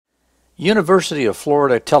University of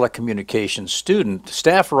Florida telecommunications student,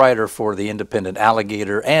 staff writer for the Independent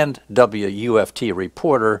Alligator, and WUFT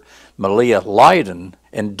reporter Malia Leiden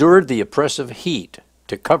endured the oppressive heat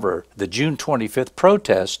to cover the June 25th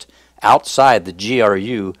protest outside the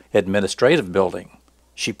GRU administrative building.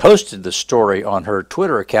 She posted the story on her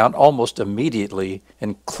Twitter account almost immediately,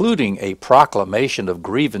 including a proclamation of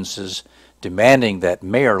grievances demanding that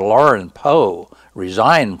Mayor Lauren Poe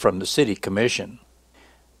resign from the city commission.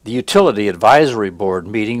 The Utility Advisory Board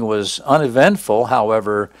meeting was uneventful.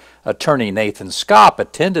 However, Attorney Nathan Skopp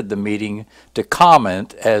attended the meeting to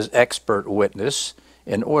comment as expert witness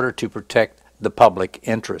in order to protect the public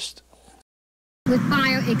interest. With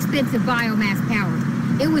expensive biomass power.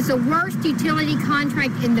 It was the worst utility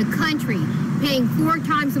contract in the country, paying 4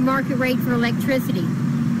 times the market rate for electricity.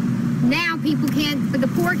 Now the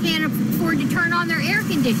poor can't afford to turn on their air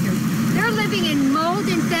conditioners. They're living in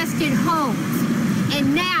mold-infested homes.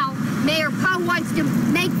 And now Mayor Poe wants to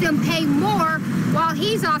make them pay more while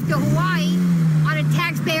he's off to Hawaii on a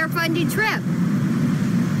taxpayer-funded trip.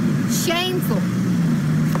 Shameful.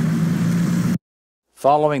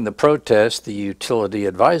 Following the protest, the Utility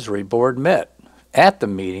Advisory Board met. At the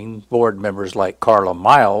meeting, board members like Carla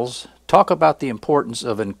Miles talk about the importance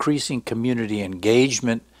of increasing community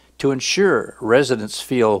engagement to ensure residents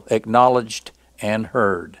feel acknowledged and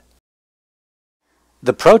heard.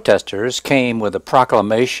 The protesters came with a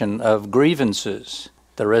proclamation of grievances.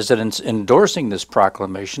 The residents endorsing this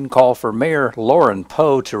proclamation call for Mayor Lauren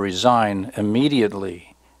Poe to resign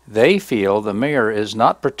immediately. They feel the mayor is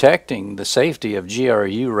not protecting the safety of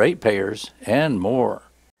GRU ratepayers and more.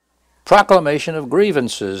 Proclamation of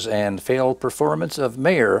grievances and failed performance of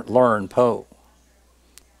Mayor Lauren Poe.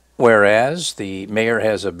 Whereas the mayor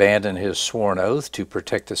has abandoned his sworn oath to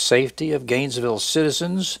protect the safety of Gainesville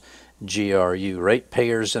citizens, GRU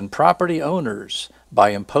ratepayers, and property owners by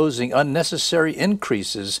imposing unnecessary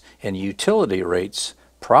increases in utility rates,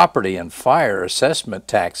 property and fire assessment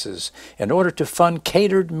taxes in order to fund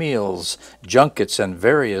catered meals, junkets, and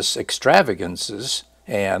various extravagances,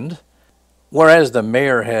 and whereas the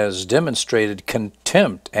mayor has demonstrated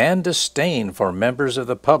contempt and disdain for members of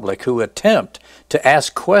the public who attempt to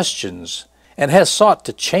ask questions and has sought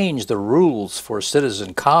to change the rules for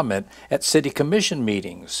citizen comment at city commission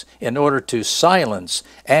meetings in order to silence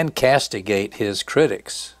and castigate his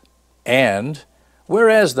critics. And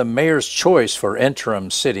whereas the mayor's choice for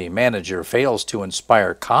interim city manager fails to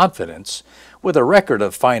inspire confidence with a record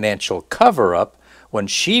of financial cover-up when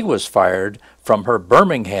she was fired from her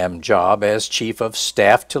Birmingham job as chief of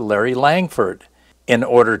staff to Larry Langford in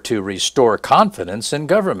order to restore confidence in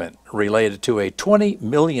government related to a $20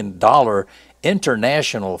 million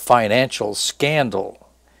international financial scandal.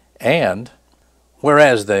 And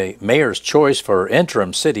whereas the mayor's choice for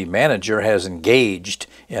interim city manager has engaged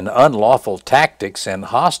in unlawful tactics and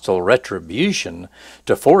hostile retribution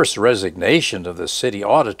to force resignation of the city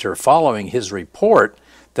auditor following his report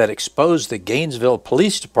that exposed the Gainesville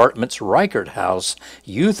Police Department's Reichert House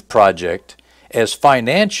youth project as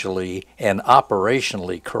financially and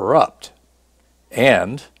operationally corrupt.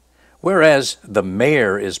 And whereas the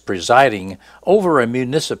mayor is presiding over a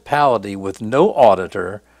municipality with no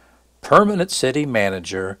auditor, permanent city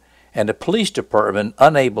manager, and a police department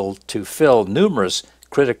unable to fill numerous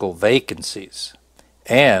critical vacancies.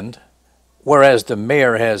 And whereas the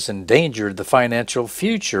mayor has endangered the financial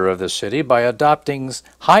future of the city by adopting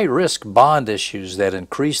high-risk bond issues that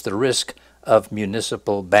increase the risk of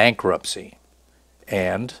municipal bankruptcy.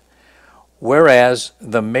 And whereas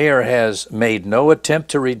the mayor has made no attempt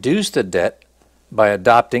to reduce the debt by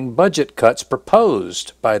adopting budget cuts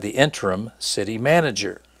proposed by the interim city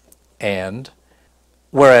manager. And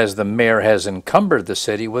whereas the mayor has encumbered the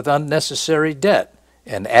city with unnecessary debt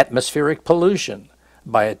and atmospheric pollution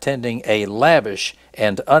by attending a lavish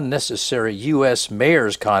and unnecessary U.S.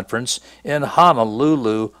 Mayor's Conference in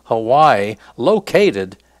Honolulu, Hawaii,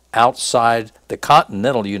 located outside the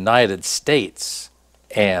continental United States.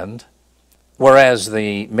 And whereas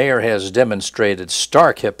the mayor has demonstrated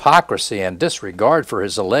stark hypocrisy and disregard for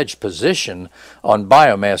his alleged position on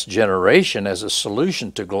biomass generation as a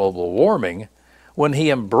solution to global warming, when he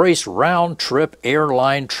embraced round-trip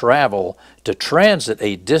airline travel to transit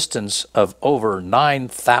a distance of over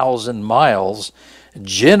 9,000 miles,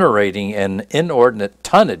 generating an inordinate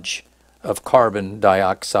tonnage of carbon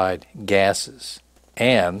dioxide gases.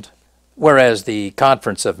 And whereas the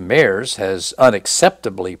Conference of Mayors has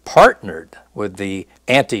unacceptably partnered with the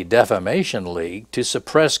Anti-Defamation League to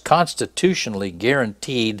suppress constitutionally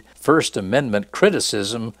guaranteed First Amendment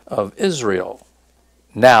criticism of Israel.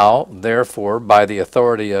 Now, therefore, by the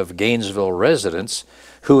authority of Gainesville residents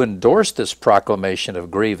who endorsed this proclamation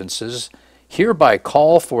of grievances, hereby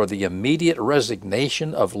call for the immediate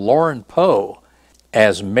resignation of Lauren Poe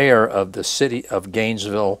as mayor of the city of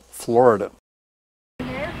Gainesville, Florida.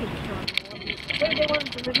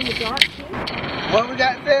 What we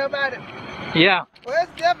got to say about it? Yeah. Well,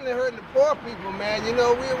 it's definitely hurting the poor people, man. You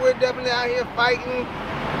know, we're definitely out here fighting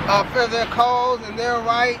for their cause and their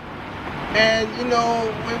right. And, you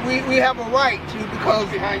know, we have a right to, because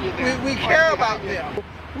we care about them.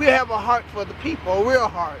 We have a heart for the people, a real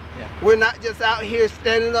heart. Yeah. We're not just out here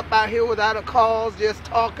standing up out here without a cause, just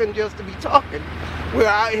talking just to be talking. We're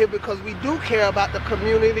out here because we do care about the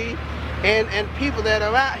community and people that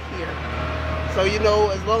are out here. So, you know,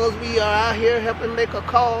 as long as we are out here helping make a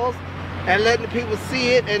cause and letting the people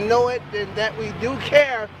see it and know it, and that we do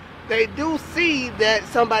care, they do see that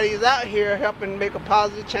somebody is out here helping make a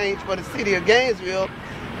positive change for the city of Gainesville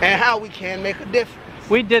and how we can make a difference.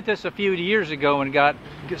 We did this a few years ago and got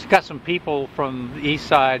some people from the east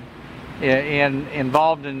side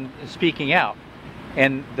involved in speaking out.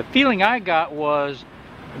 And the feeling I got was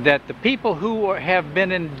that the people who have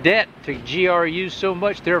been in debt to GRU so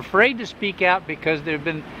much, they're afraid to speak out because they've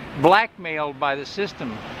been blackmailed by the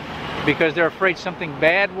system, because they're afraid something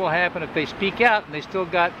bad will happen if they speak out, and they still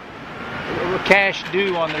got cash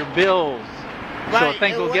due on their bills. Right. So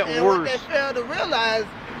things will get and worse. What they fail to realize,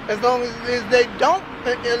 as long as they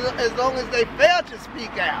fail to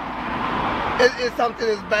speak out, it's something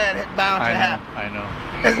that's bad bound to happen. I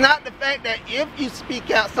know. It's not the fact that if you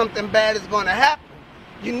speak out, something bad is going to happen.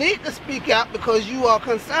 You need to speak out because you are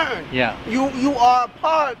concerned. Yeah. You are a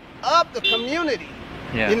part of the community.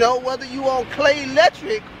 Yeah. You know, whether you on Clay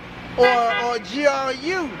Electric or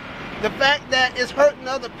GRU, the fact that it's hurting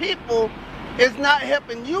other people is not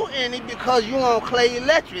helping you any because you on Clay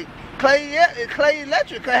Electric. Clay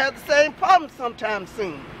Electric could have the same problem sometime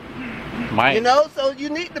soon. Might. You know, so you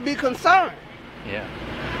need to be concerned. Yeah.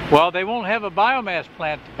 Well, they won't have a biomass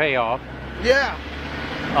plant to pay off. Yeah.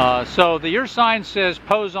 So your sign says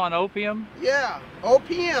pose on opium? Yeah,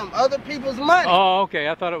 opium, other people's money. Oh, okay.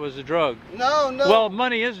 I thought it was a drug. No. Well,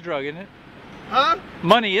 money is a drug, isn't it? Huh?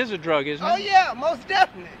 Money is a drug, isn't it? Oh yeah, most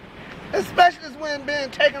definitely. Especially when being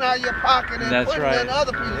taken out of your pocket and put it in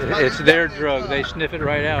other people's money. It's their drug. They sniff it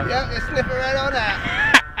right out. Yeah, they sniff it right on out.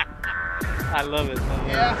 I love it.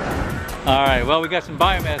 Yeah. All right. Well, we got some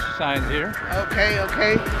biomass signs here. Okay. Are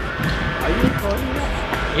you recording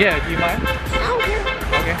that? Yeah. Do you mind? I don't care.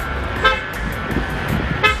 Okay.